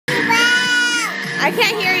I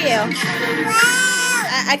can't hear you.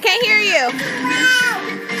 I can't hear you.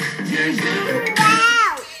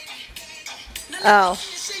 Oh.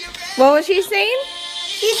 What was she saying?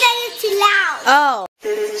 She said it's too loud. Oh.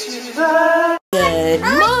 Good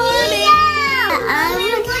morning. I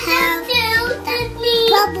would have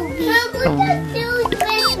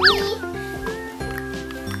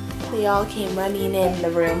They all came running in the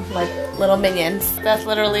room like little minions. That's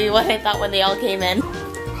literally what I thought when they all came in.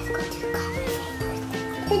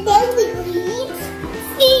 Today we eat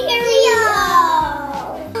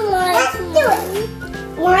cereal. Let's do it.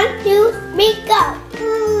 1, 2, 3, go.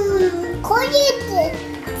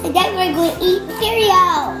 Today we're going to eat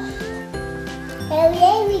cereal. Today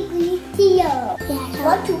we're going to eat cereal. Yeah,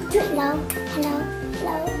 1, 2, 3, hello, hello,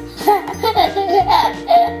 hello.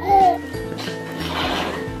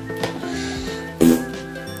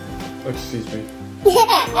 Excuse me.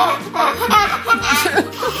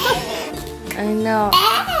 I know.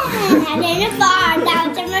 And then the bar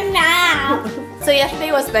down to my mouth. So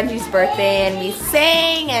yesterday was Benji's birthday and we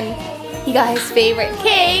sang and he got his favorite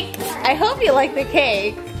cake. I hope you like the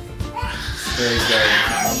cake. Very good.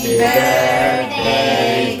 Happy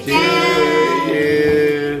birthday to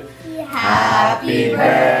you. Happy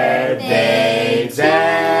birthday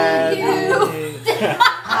to you.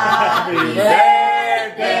 Happy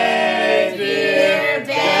birthday, dear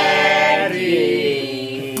Daddy.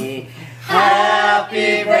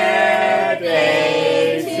 Happy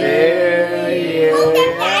birthday to you.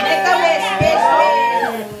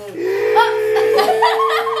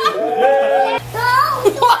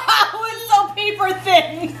 Wow, it's so paper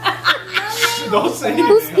thin. Don't say anything.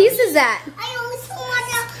 Whose piece is that? I also want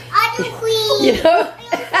the other queen. You know,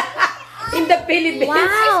 in the Philippines,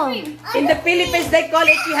 Wow. in the Philippines they call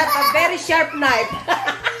it you have a very sharp knife.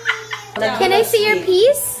 Can I see your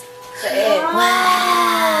piece?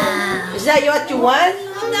 Wow. Is that what you want?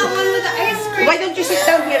 That one with the ice cream. Why don't you sit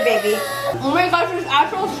down here, baby? Oh my gosh, there's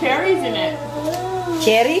actual cherries in it.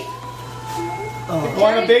 Cherry? You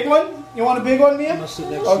want a big one? You want a big one, Mia?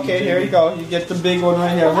 Okay, here you go. You get the big one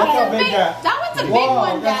right here. Look how big that. That one's a big Wow,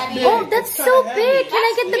 one, that's Daddy. big. Oh, that's so big. Can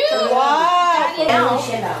I get the piece? Wow.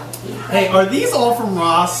 Hey, are these all from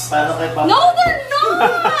Ross? No, they're not.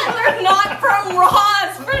 They're not from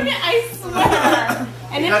Ross. Bring it, I swear.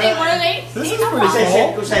 And if they were, This is pretty cool.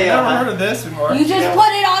 I've never heard of this before. you just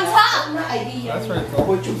put it on top. That's pretty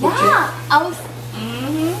cool. Yeah, I was.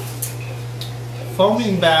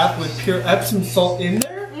 Foaming bath with pure Epsom salt in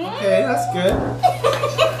there? Okay, that's good.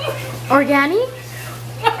 Organic?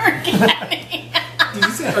 Organic. Did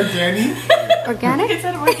you say organic? Organic? Is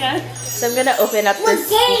that organic? So I'm gonna open up this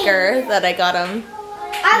speaker that I got him.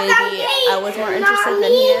 Maybe I was more interested than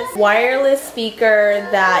he is. Wireless speaker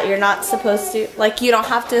that you're not supposed to, like you don't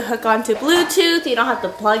have to hook onto Bluetooth, you don't have to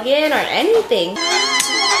plug in or anything.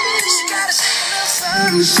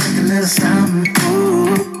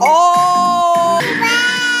 Oh!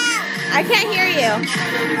 I can't hear you.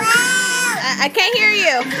 I can't hear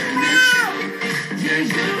you.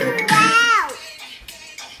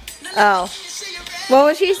 Oh. What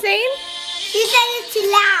was she saying? She said it's too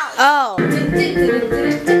loud. Oh.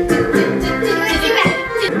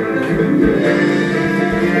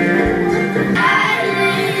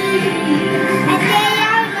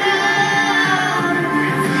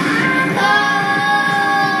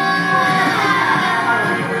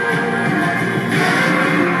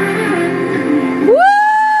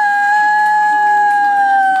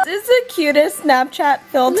 This is the cutest Snapchat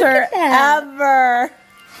filter ever.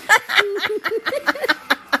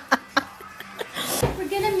 We're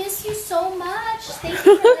gonna miss you so much. Thank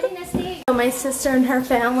you for letting us stay. So my sister and her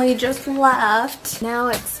family just left. Now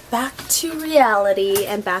it's back to reality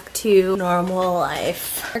and back to normal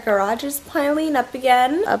life. Our garage is piling up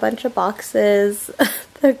again. A bunch of boxes.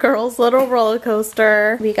 The girls' little roller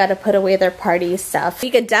coaster. We gotta put away their party stuff.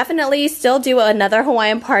 We could definitely still do another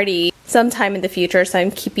Hawaiian party sometime in the future, so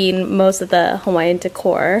I'm keeping most of the Hawaiian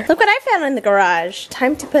decor. Look what I found in the garage.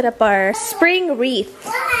 Time to put up our spring wreath.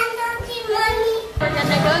 We're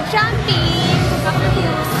gonna go jumping.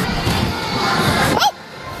 Oh!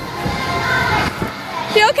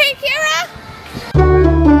 You okay, Kira?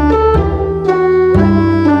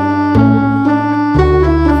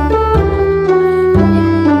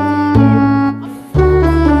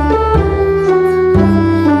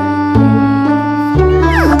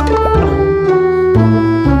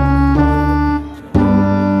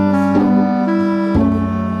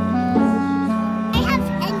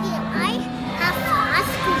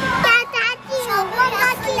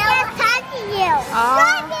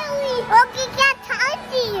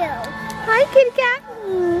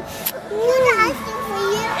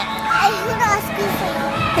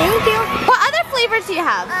 Thank you. What other flavors do you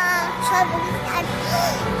have?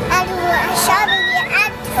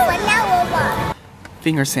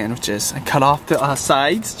 Finger sandwiches. I cut off the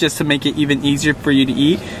sides just to make it even easier for you to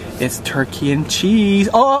eat. It's turkey and cheese.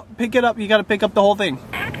 Oh, pick it up. You gotta pick up the whole thing.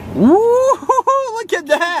 Woo! Look at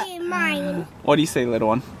that. Mine. What do you say, little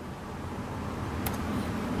one?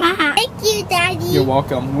 Thank you, Daddy. You're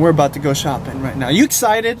welcome. We're about to go shopping right now. You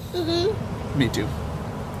excited? Mm-hmm. Me too.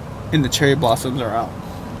 And the cherry blossoms are out.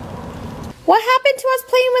 What happened to us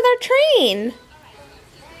playing with our train?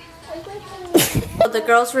 The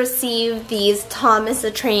girls received these Thomas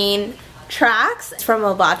the Train tracks from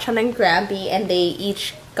Obachan and Granby, and they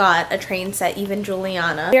each got a train set, even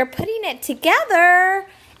Juliana. They're putting it together,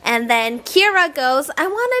 and then Kira goes, I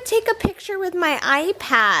want to take a picture with my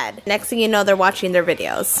iPad. Next thing you know, they're watching their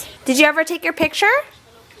videos. Did you ever take your picture?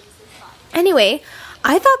 Anyway,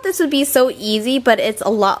 I thought this would be so easy, but it's a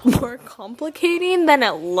lot more complicating than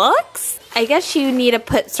it looks. I guess you need to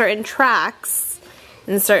put certain tracks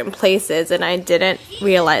in certain places, and I didn't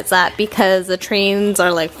realize that because the trains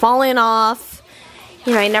are like falling off.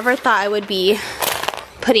 You know, I never thought I would be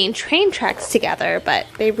putting train tracks together, but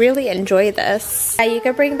they really enjoy this. Yeah, you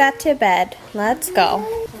can bring that to bed. Let's go. I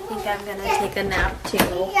think I'm gonna take a nap too.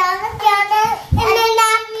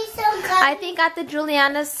 I think after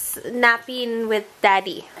Juliana's napping with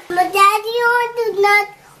Daddy. But Daddy wants to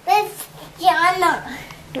nap with Jana.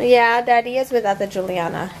 Yeah, Daddy is with other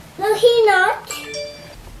Juliana. No, he not.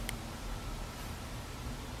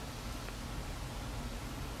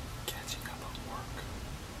 Catching up on work.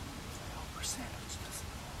 I hope her sandwich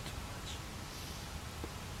doesn't hold too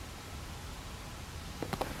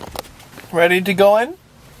much. Ready to go in?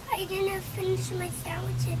 I didn't finish my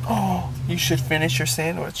sandwich yet. Oh, you should finish your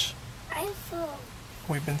sandwich. I'm full.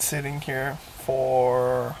 We've been sitting here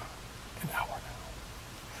for an hour now.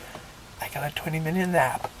 I got a 20-minute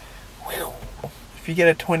nap. Whew. If you get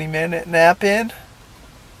a 20-minute nap in,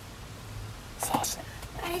 it's awesome.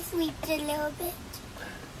 I slept a little bit.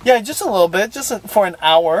 Yeah, just a little bit, just for an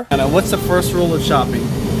hour. What's the first rule of shopping?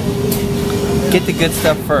 Get the good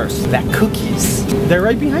stuff first. That cookies. They're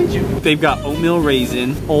right behind you. They've got oatmeal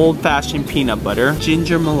raisin, old-fashioned peanut butter,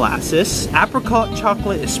 ginger molasses, apricot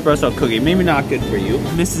chocolate espresso cookie. Maybe not good for you.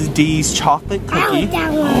 Mrs. D's chocolate cookie. I want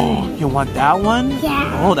that one. Oh, you want that one?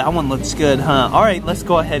 Yeah. Oh, that one looks good, huh? All right, let's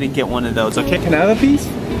go ahead and get one of those, okay? Can I have a piece?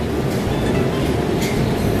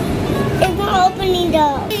 It's not opening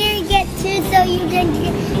though. You're gonna get two so you can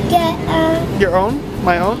get Your own?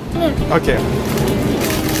 My own? Yeah. Okay.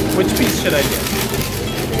 Which piece should I get?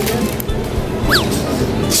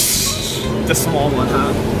 The small one,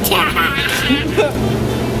 huh?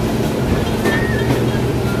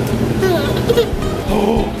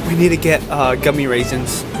 Oh, we need to get gummy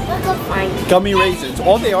raisins. Let's go find it. Gummy raisins.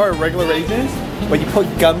 All they are regular raisins, but you put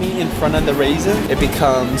gummy in front of the raisin, it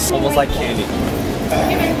becomes almost like candy.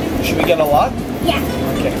 Should we get a lot? Yeah.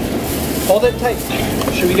 Okay. Hold it tight.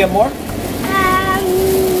 Should we get more? I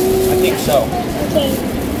think so. Okay.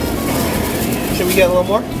 Should we get a little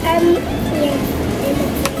more? Yeah.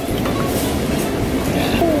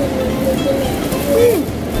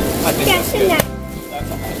 I think That's that's good. enough.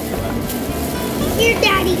 That's almost Here,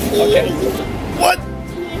 Daddy. Here. okay. What?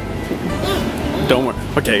 Don't worry.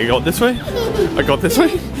 Okay, you go this way. I go this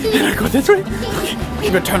way. And I go this way. Okay,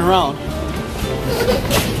 you're gonna turn around.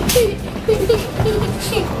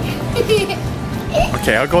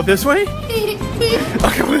 Okay, I'll go this way.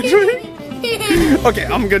 I'll go this way. Okay,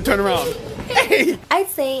 I'm gonna turn around. Hey! I'd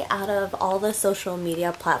say out of all the social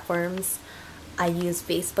media platforms, I use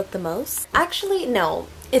Facebook the most. Actually, no.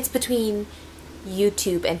 It's between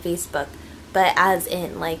YouTube and Facebook. But as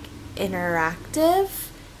in, like, interactive,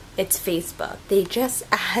 it's Facebook. They just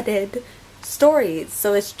added stories.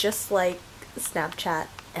 So it's just like Snapchat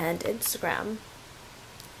and Instagram.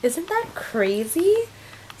 Isn't that crazy?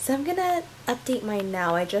 So I'm gonna update mine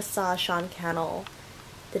now. I just saw Sean Cannell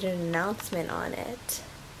did an announcement on it.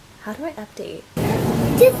 How do I update?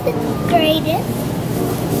 This is the greatest.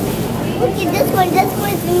 Look at this one. This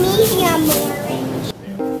one's medium orange.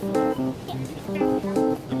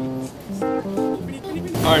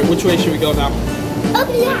 Alright, which way should we go now? Oh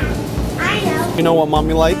yeah, I know. You know what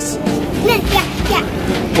mommy likes? Yeah.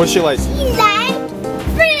 What she likes? She likes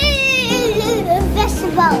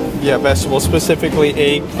vegetables. Yeah, vegetables, specifically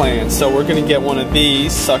eggplant. So we're gonna get one of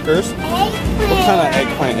these suckers. Eggplant. What kind of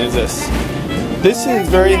eggplant is this? This is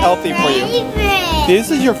very healthy for you. Favorite.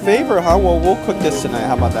 This is your favorite, huh? Well, we'll cook this tonight.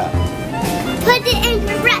 How about that? Put it in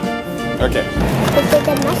the wrap. Okay. Look at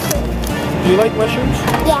the mushroom. Do you like mushrooms?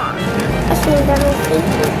 Yeah. Mushrooms are my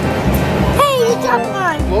favorite. Hey, you dropped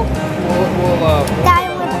one. We'll That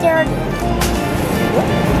one was dirty.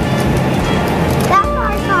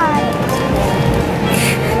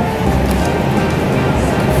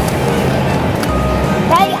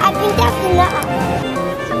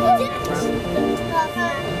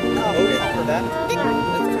 that.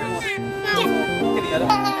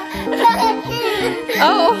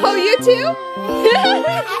 Oh, you too?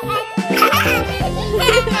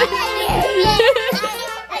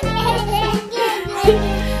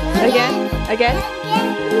 Again? Okay.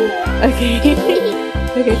 Okay.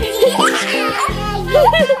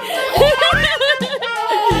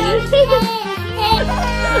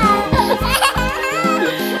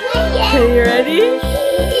 Are you ready?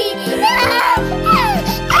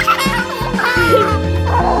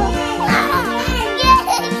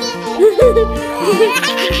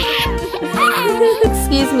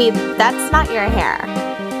 Excuse me, that's not your hair.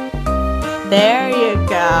 There you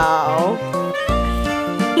go.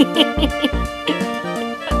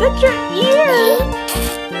 That's your ear.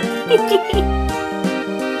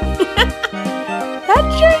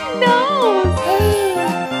 That's your nose.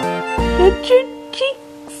 That's your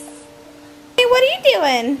cheeks. Hey, what are you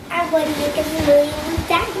doing? I'm going to make a movie with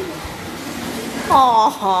Daddy.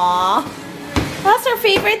 Aww. That's her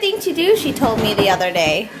favorite thing to do, she told me the other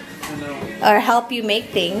day. Or help you make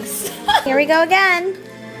things. Here we go again.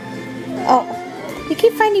 Oh, you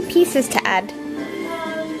keep finding pieces to add.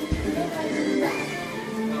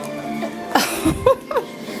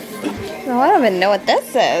 Oh, I don't even know what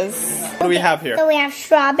this is. What do we have here? So we have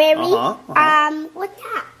strawberry. What's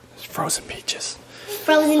that? Frozen peaches.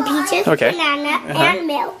 Frozen peaches, Okay. banana, and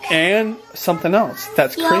milk. And something else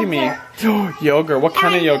that's creamy. Yogurt. What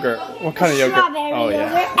kind of yogurt? What kind of yogurt? Strawberry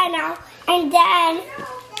yogurt. And then.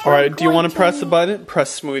 All right. Do you want to press the button?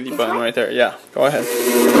 Press smoothie button right there. Yeah. Go ahead.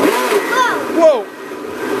 Whoa! Whoa!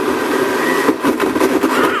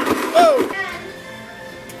 Oh!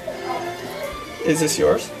 Is this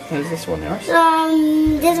yours? Is this one yours?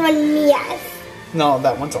 This one, yes. No,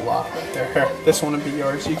 that one's a lot right there. Here, this one would be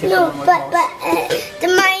yours. You can No, put one but with the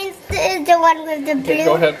mine is the one with the blue. Okay,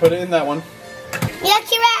 go ahead. Put it in that one. Yeah,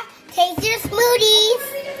 Kira, taste your smoothies.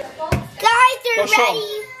 Guys, Go they're show 'em.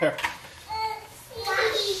 ready. Here.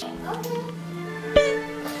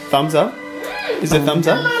 Thumbs up? Is it thumbs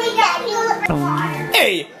up? Mommy, Daddy, look.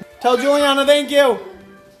 Hey! Tell Juliana thank you!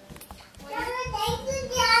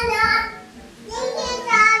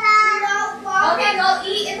 Okay, go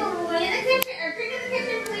eat in the kitchen or drink in the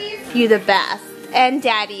kitchen, please. You the best. And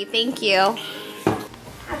Daddy, thank you. Have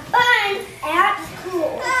fun at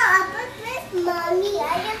school. Mommy,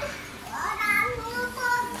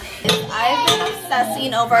 I've been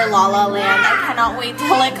obsessing over La La Land. I cannot wait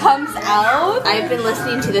till it comes out. I've been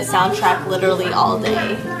listening to the soundtrack literally all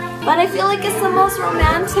day. But I feel like it's the most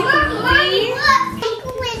romantic movie.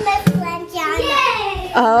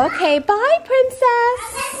 Okay, bye, princess.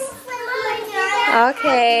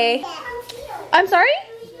 Okay. I'm sorry?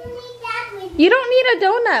 You don't need a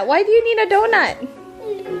donut. Why do you need a donut?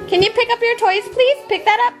 Can you pick up your toys, please? Pick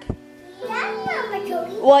that up.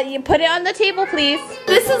 Well, you put it on the table, please.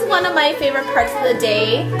 This is one of my favorite parts of the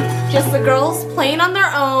day. Just the girls playing on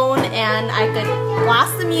their own, and I could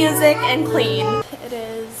blast the music and clean. It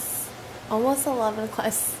is almost 11 o'clock.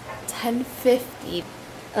 It's 10:50.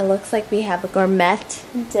 It looks like we have a gourmet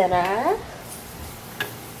dinner.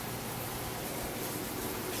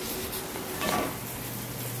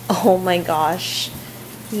 Oh my gosh.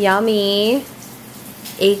 Yummy.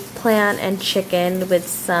 Eggplant and chicken with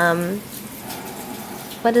some,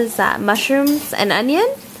 what is that? Mushrooms and onion?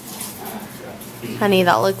 Honey,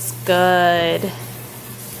 that looks good.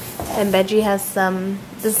 And Benji has some,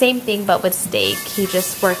 the same thing but with steak. He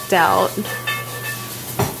just worked out.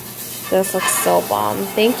 This looks so bomb.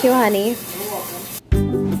 Thank you, honey.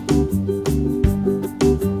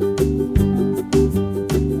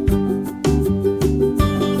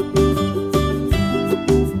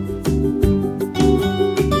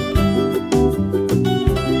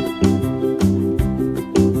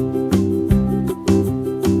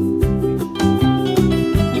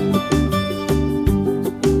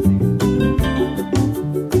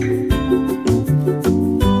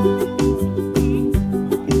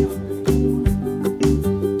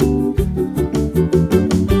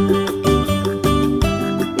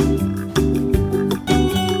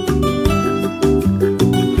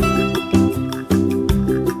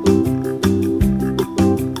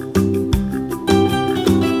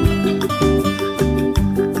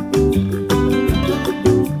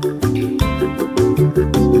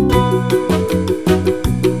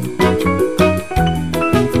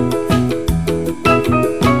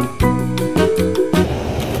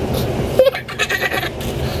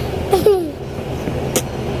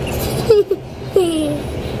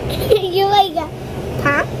 You like a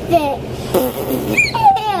pop it.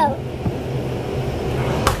 Ew.